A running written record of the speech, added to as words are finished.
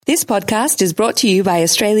This podcast is brought to you by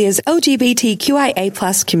Australia's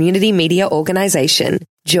LGBTQIA+ community media organisation,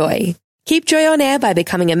 Joy. Keep Joy on air by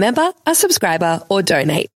becoming a member, a subscriber, or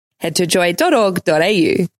donate. Head to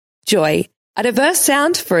joy.org.au. Joy, a diverse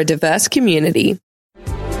sound for a diverse community.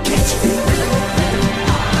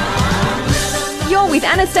 You're with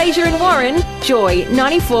Anastasia and Warren, Joy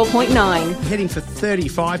 94.9. Heading for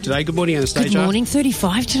 35 today. Good morning, Anastasia. Good morning,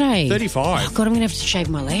 35 today. 35. Oh, God, I'm going to have to shave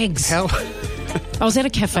my legs. How? I was at a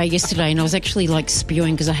cafe yesterday and I was actually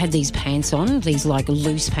spewing because I had these pants on, these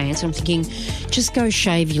loose pants. And I'm thinking, just go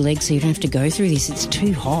shave your legs so you don't have to go through this. It's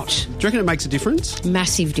too hot. Do you reckon it makes a difference?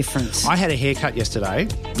 Massive difference. I had a haircut yesterday.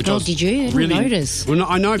 Did you? I didn't notice. Well, no,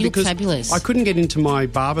 I know you because look fabulous. I couldn't get into my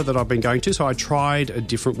barber that I've been going to, so I tried a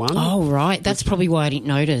different one. Oh, right. That's probably why I didn't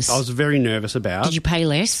notice. I was very nervous about. Did you pay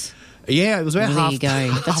less? Yeah, it was about half. There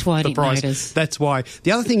you go. That's why I didn't notice. That's why.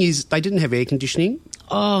 The other thing is they didn't have air conditioning.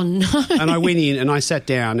 Oh, no. And I went in and I sat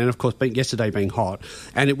down and, of course, yesterday being hot,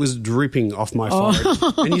 and it was dripping off my forehead.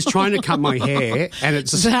 And he's trying to cut my hair and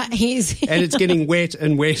it's and it's getting wet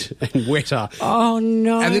and wet and wetter. Oh,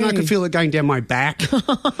 no. And then I could feel it going down my back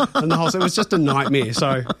and the whole. So it was just a nightmare.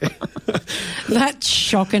 So that's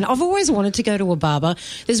shocking. I've always wanted to go to a barber.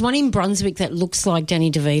 There's one in Brunswick that looks like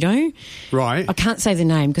Danny DeVito. Right. I can't say the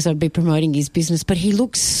name because I'd be promoting his business, but he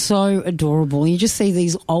looks so adorable. You just see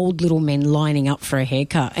these old little men lining up for a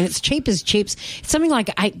haircut, and it's cheap as chips. It's something like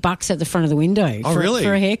 $8 at the front of the window. Oh, really?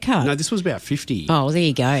 For a haircut. No, this was about 50. Oh, there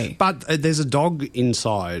you go. But there's a dog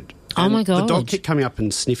inside. Oh, my God. The dog kept coming up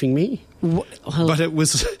and sniffing me. But it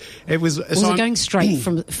was. Was it going straight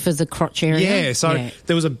for the crotch area? Yeah, so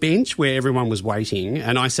there was a bench where everyone was waiting,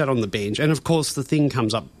 and I sat on the bench, and of course the thing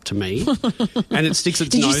comes up to me, and it sticks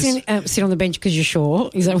its nose. Did you sit on the bench because you're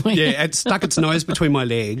short? Is that what? Yeah, it stuck its nose between my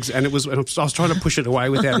legs, and I was trying to push it away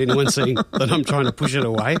without anyone seeing that I'm trying to push it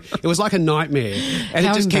away. It was like a nightmare, and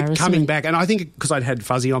it just kept coming back. And I think because I'd had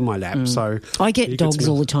Fuzzy on my lap, so I get dogs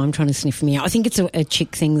all the time trying to sniff me out. I think it's a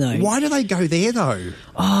chick thing though. Why do they go there though?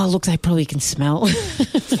 Oh, look, they probably can smell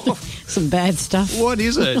some bad stuff. What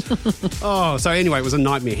is it? Oh, so anyway, it was a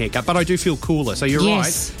nightmare haircut, but I do feel cooler. So you're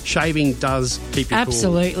right, shaving does keep you cool.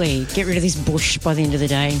 Absolutely. Get rid of this bush by the end of the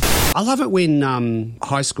day. I love it when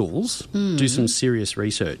high schools do some serious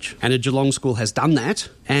research, and a Geelong school has done that,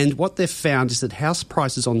 and what they've found is that house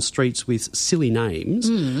prices on streets with silly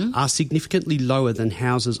names are significantly lower than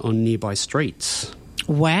houses on nearby streets.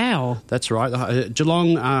 Wow. That's right.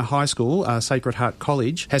 Geelong High School, Sacred Heart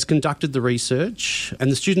College, has conducted the research,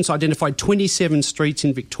 and the students identified 27 streets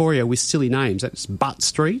in Victoria with silly names. That's Butt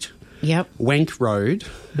Street, Wank Road,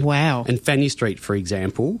 and Fanny Street, for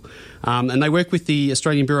example. And they work with the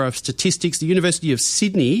Australian Bureau of Statistics, the University of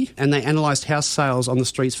Sydney, and they analysed house sales on the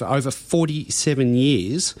streets for over 47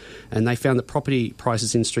 years, and they found that property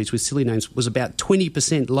prices in streets with silly names was about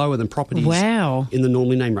 20% lower than properties in the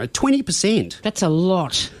normally named road. 20%. That's a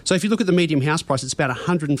lot. So if you look at the medium house price, it's about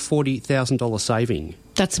 $140,000 saving.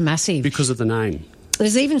 That's massive. Because of the name.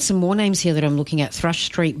 There's even some more names here that I'm looking at. Thrush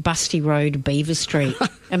Street, Busty Road, Beaver Street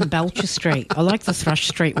and Belcher Street. I like the Thrush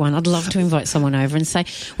Street one. I'd love to invite someone over and say,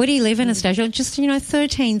 where do you live, Anastasia? Just,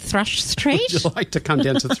 13 Thrush Street. Would you like to come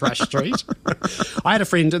down to Thrush Street? I had a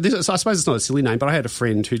friend, I suppose it's not a silly name, but I had a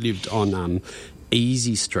friend who lived on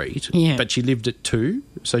Easy Street, but she lived at 2,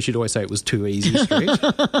 so she'd always say it was 2 Easy Street.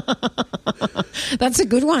 That's a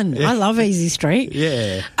good one. Yeah. I love Easy Street.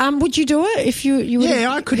 Yeah. Would you do it if you would?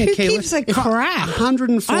 Yeah, I couldn't care less. Who gives a crap?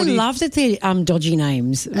 140. I love that they're dodgy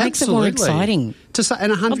names. It makes it more exciting.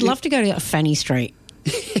 I'd love to go to Fanny Street.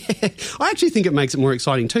 I actually think it makes it more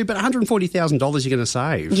exciting too, but $140,000 you're going to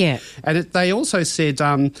save. Yeah. And they also said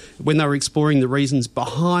when they were exploring the reasons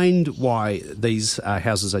behind why these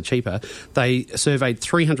houses are cheaper, they surveyed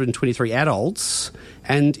 323 adults,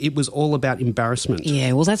 and it was all about embarrassment.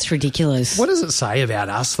 Yeah, well, that's ridiculous. What does it say about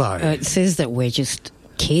us, though? It says that we're just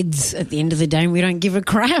kids at the end of the day and we don't give a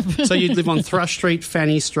crap. So you'd live on Thrush Street,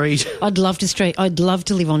 Fanny Street? I'd love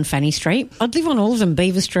to live on Fanny Street. I'd live on all of them,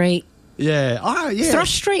 Beaver Street. Yeah. Oh, yeah.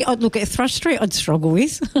 Thrush Street, Thrush Street I'd struggle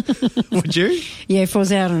with. Would you? Yeah, if I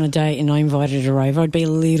was out on a date and I invited her over, I'd be a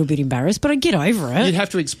little bit embarrassed, but I'd get over it. You'd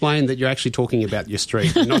have to explain that you're actually talking about your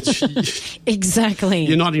street. You're not, exactly.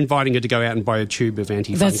 You're not inviting her to go out and buy a tube of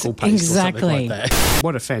antifungal paste exactly. or something like that.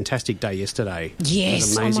 What a fantastic day yesterday.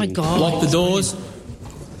 Yes, oh my God. Lock the doors.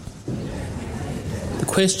 The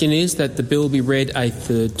question is that the bill be read a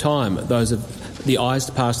third time. Those of the ayes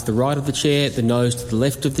to pass to the right of the chair, the noes to the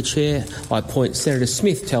left of the chair. I appoint Senator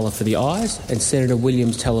Smith teller for the ayes and Senator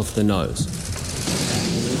Williams teller for the noes.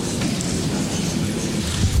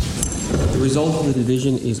 The result of the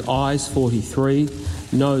division is ayes 43,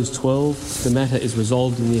 noes 12. The matter is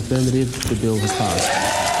resolved in the affirmative. The bill has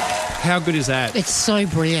passed. How good is that? It's so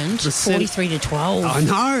brilliant. 43-12. I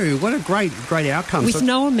know. What a great outcome. With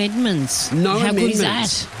no amendments. No How amendments. good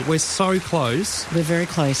is that? We're so close. We're very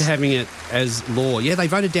close. To having it as law. Yeah, they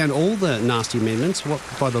voted down all the nasty amendments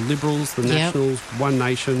by the Liberals, the Nationals, One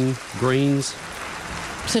Nation, Greens.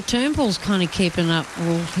 So Turnbull's kind of keeping up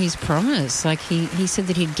his promise. Like he said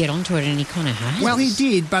that he'd get onto it, and he kind of has. Well, he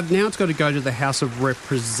did, but now it's got to go to the House of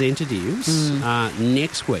Representatives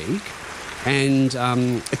next week. And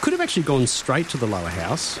it could have actually gone straight to the lower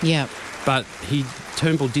house. Yeah. But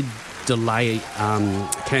Turnbull did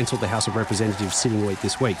cancelled the House of Representatives sitting week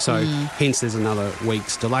this week. So hence there's another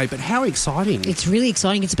week's delay. But how exciting. It's really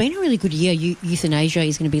exciting. It's been a really good year. Euthanasia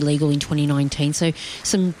is going to be legal in 2019. So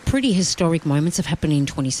some pretty historic moments have happened in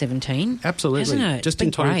 2017. Absolutely. Hasn't it? Just it's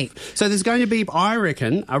in time. Great. So there's going to be, I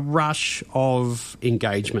reckon, a rush of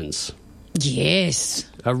engagements. Yes.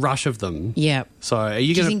 A rush of them. Yeah. So are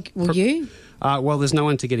you going to... think, will you? Well, there's no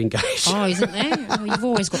one to get engaged. Oh, isn't there? Oh, you've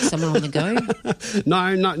always got someone on the go.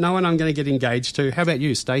 No one I'm going to get engaged to. How about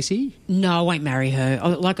you, Stacey? No, I won't marry her.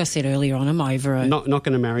 Like I said earlier on, I'm over her. Not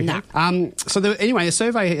going to marry her? Anyway, a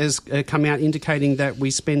survey has come out indicating that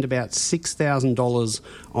we spend about $6,000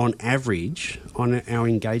 on average on our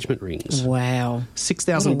engagement rings. Wow.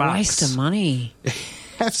 $6,000. What a waste of money.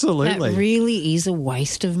 Absolutely. That really is a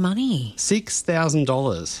waste of money.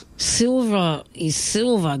 $6,000. Silver is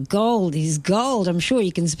silver, gold is gold. I'm sure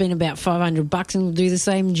you can spend about $500 and do the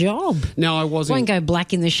same job. No, I wasn't. Won't go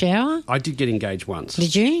black in the shower. I did get engaged once.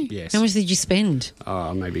 Did you? Yes. How much did you spend?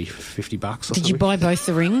 Maybe $50 or something. Did you buy both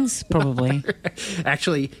the rings? Probably.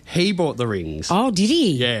 Actually, he bought the rings. Oh, did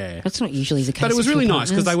he? Yeah. That's not usually the case. But it was with really your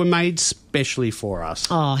nice because they partners. were made specially for us.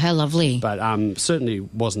 Oh, how lovely. But certainly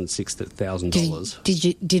wasn't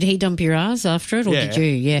 $6,000. Did he dump your ass after it, or Yeah. did you?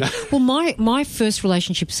 Yeah. Well, my first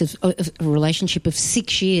relationship of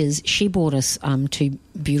 6 years, she bought us 2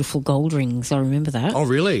 beautiful gold rings. I remember that. Oh,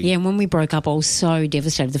 really? Yeah. And when we broke up, I was so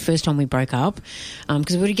devastated. The first time we broke up,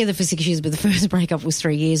 because we were together for 6 years, but the first breakup was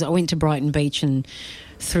 3 years. I went to Brighton Beach and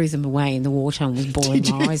threw them away in the water and was bawling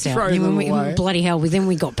my eyes out. Throw them away? Bloody hell! Then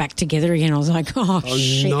we got back together again. I was like, oh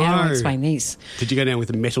shit! no. How do I explain this? Did you go down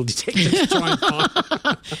with a metal detector to try and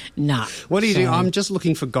find... Nah. What do you do? I'm just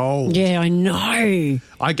looking for gold. Yeah, I know.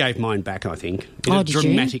 I gave mine back, I think. In Oh, a did you?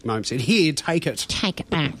 dramatic moment. Said, here, take it. Take it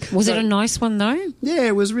back. Was it a nice one though? Yeah,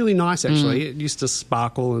 it was really nice, actually. It used to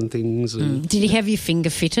sparkle and things. And... Did he have your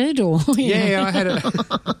finger fitted, or Yeah, I had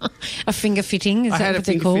a finger fitting? Is I that had a what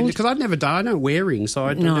they're finger called? because I'd never done. I don't wear rings, so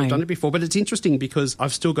I'd never done it before. But it's interesting because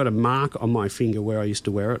I've still got a mark on my finger where I used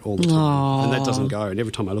to wear it all the time, and that doesn't go. And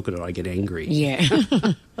every time I look at it, I get angry. Yeah.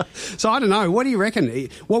 So I don't know. What do you reckon?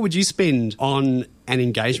 What would you spend on an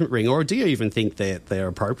engagement ring, or do you even think that they're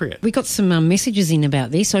appropriate? We got some messages in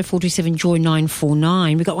about this. 0427 Joy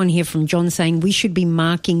 949. We got one here from John saying we should be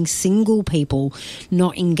marking single people,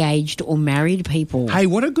 not engaged or married people. Hey,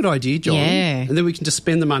 what a good idea, John. Yeah. And then we can just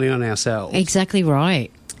spend the money on ourselves. Exactly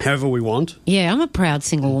right. However we want. Yeah, I'm a proud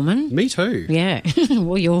single woman. Me too. Yeah.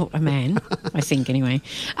 Well, you're a man, I think, anyway.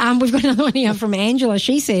 We've got another one here from Angela.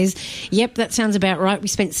 She says, yep, that sounds about right. We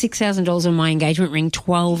spent $6,000 on my engagement ring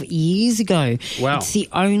 12 years ago. Wow. It's the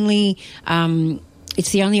only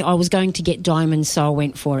I was going to get diamonds, so I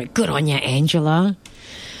went for it. Good on you, Angela.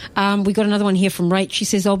 We got another one here from Rach. She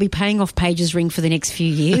says, I'll be paying off Paige's ring for the next few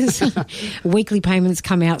years. Weekly payments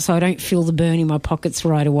come out so I don't feel the burn in my pockets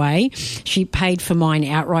right away. She paid for mine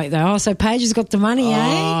outright though. Oh, so Paige has got the money,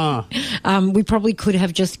 eh? We probably could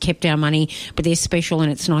have just kept our money, but they're special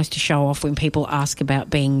and it's nice to show off when people ask about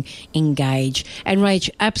being engaged. And Rach,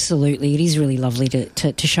 absolutely, it is really lovely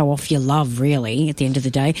to show off your love, really, at the end of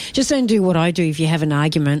the day. Just don't do what I do if you have an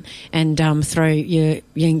argument and throw your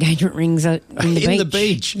engagement rings in the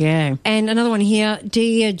beach. Yeah. And another one here,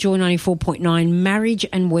 dear Joy 94.9, marriage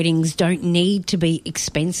and weddings don't need to be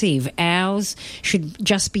expensive. Ours should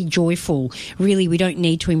just be joyful. Really, we don't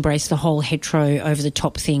need to embrace the whole hetero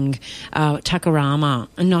over-the-top thing. Tuckarama,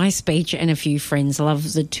 a nice beach and a few friends. Love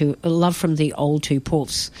from the old 2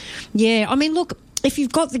 puffs. Yeah, I mean, look, if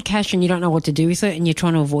you've got the cash and you don't know what to do with it and you're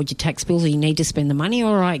trying to avoid your tax bills or you need to spend the money,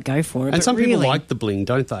 all right, go for it. And some people like the bling,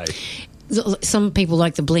 don't they? Some people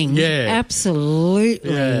like the bling. Yeah.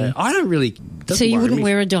 Absolutely. Yeah. I don't really... So you wouldn't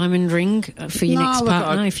wear a diamond ring for your next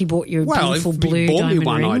partner if you bought your beautiful blue diamond ring? Well, if you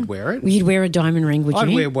bought me one, I'd wear it. You'd wear a diamond ring, would you?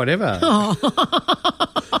 I'd wear whatever.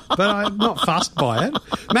 But I'm not fussed by it.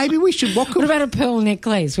 Maybe we should... What about a pearl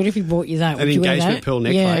necklace? What if he bought you that? An engagement pearl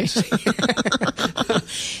necklace? Yeah.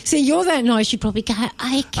 See, you're that nice, you'd probably go,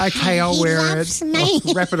 okay, I'll wear it. Me.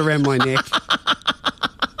 I'll wrap it around my neck.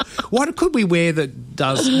 What could we wear that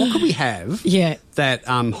does. What could we have? Yeah. That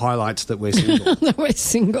highlights that we're single. That we're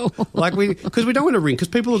single. Like because we don't want a ring, because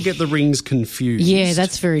people will get the rings confused. Yeah,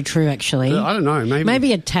 that's very true, actually. I don't know,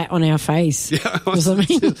 maybe a tat on our face. Yeah, or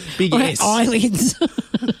something. Big or S. eyelids.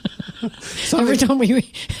 Every time we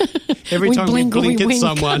blink at wink.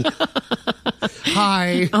 someone.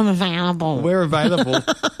 Hi. I'm available. We're available.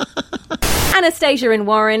 Anastasia and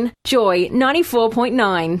Warren, Joy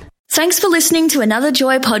 94.9. Thanks for listening to another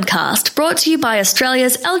Joy podcast brought to you by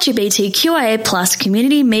Australia's LGBTQIA+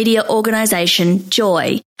 community media organisation,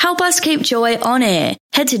 Joy. Help us keep Joy on air.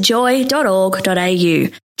 Head to joy.org.au.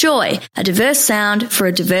 Joy, a diverse sound for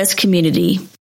a diverse community.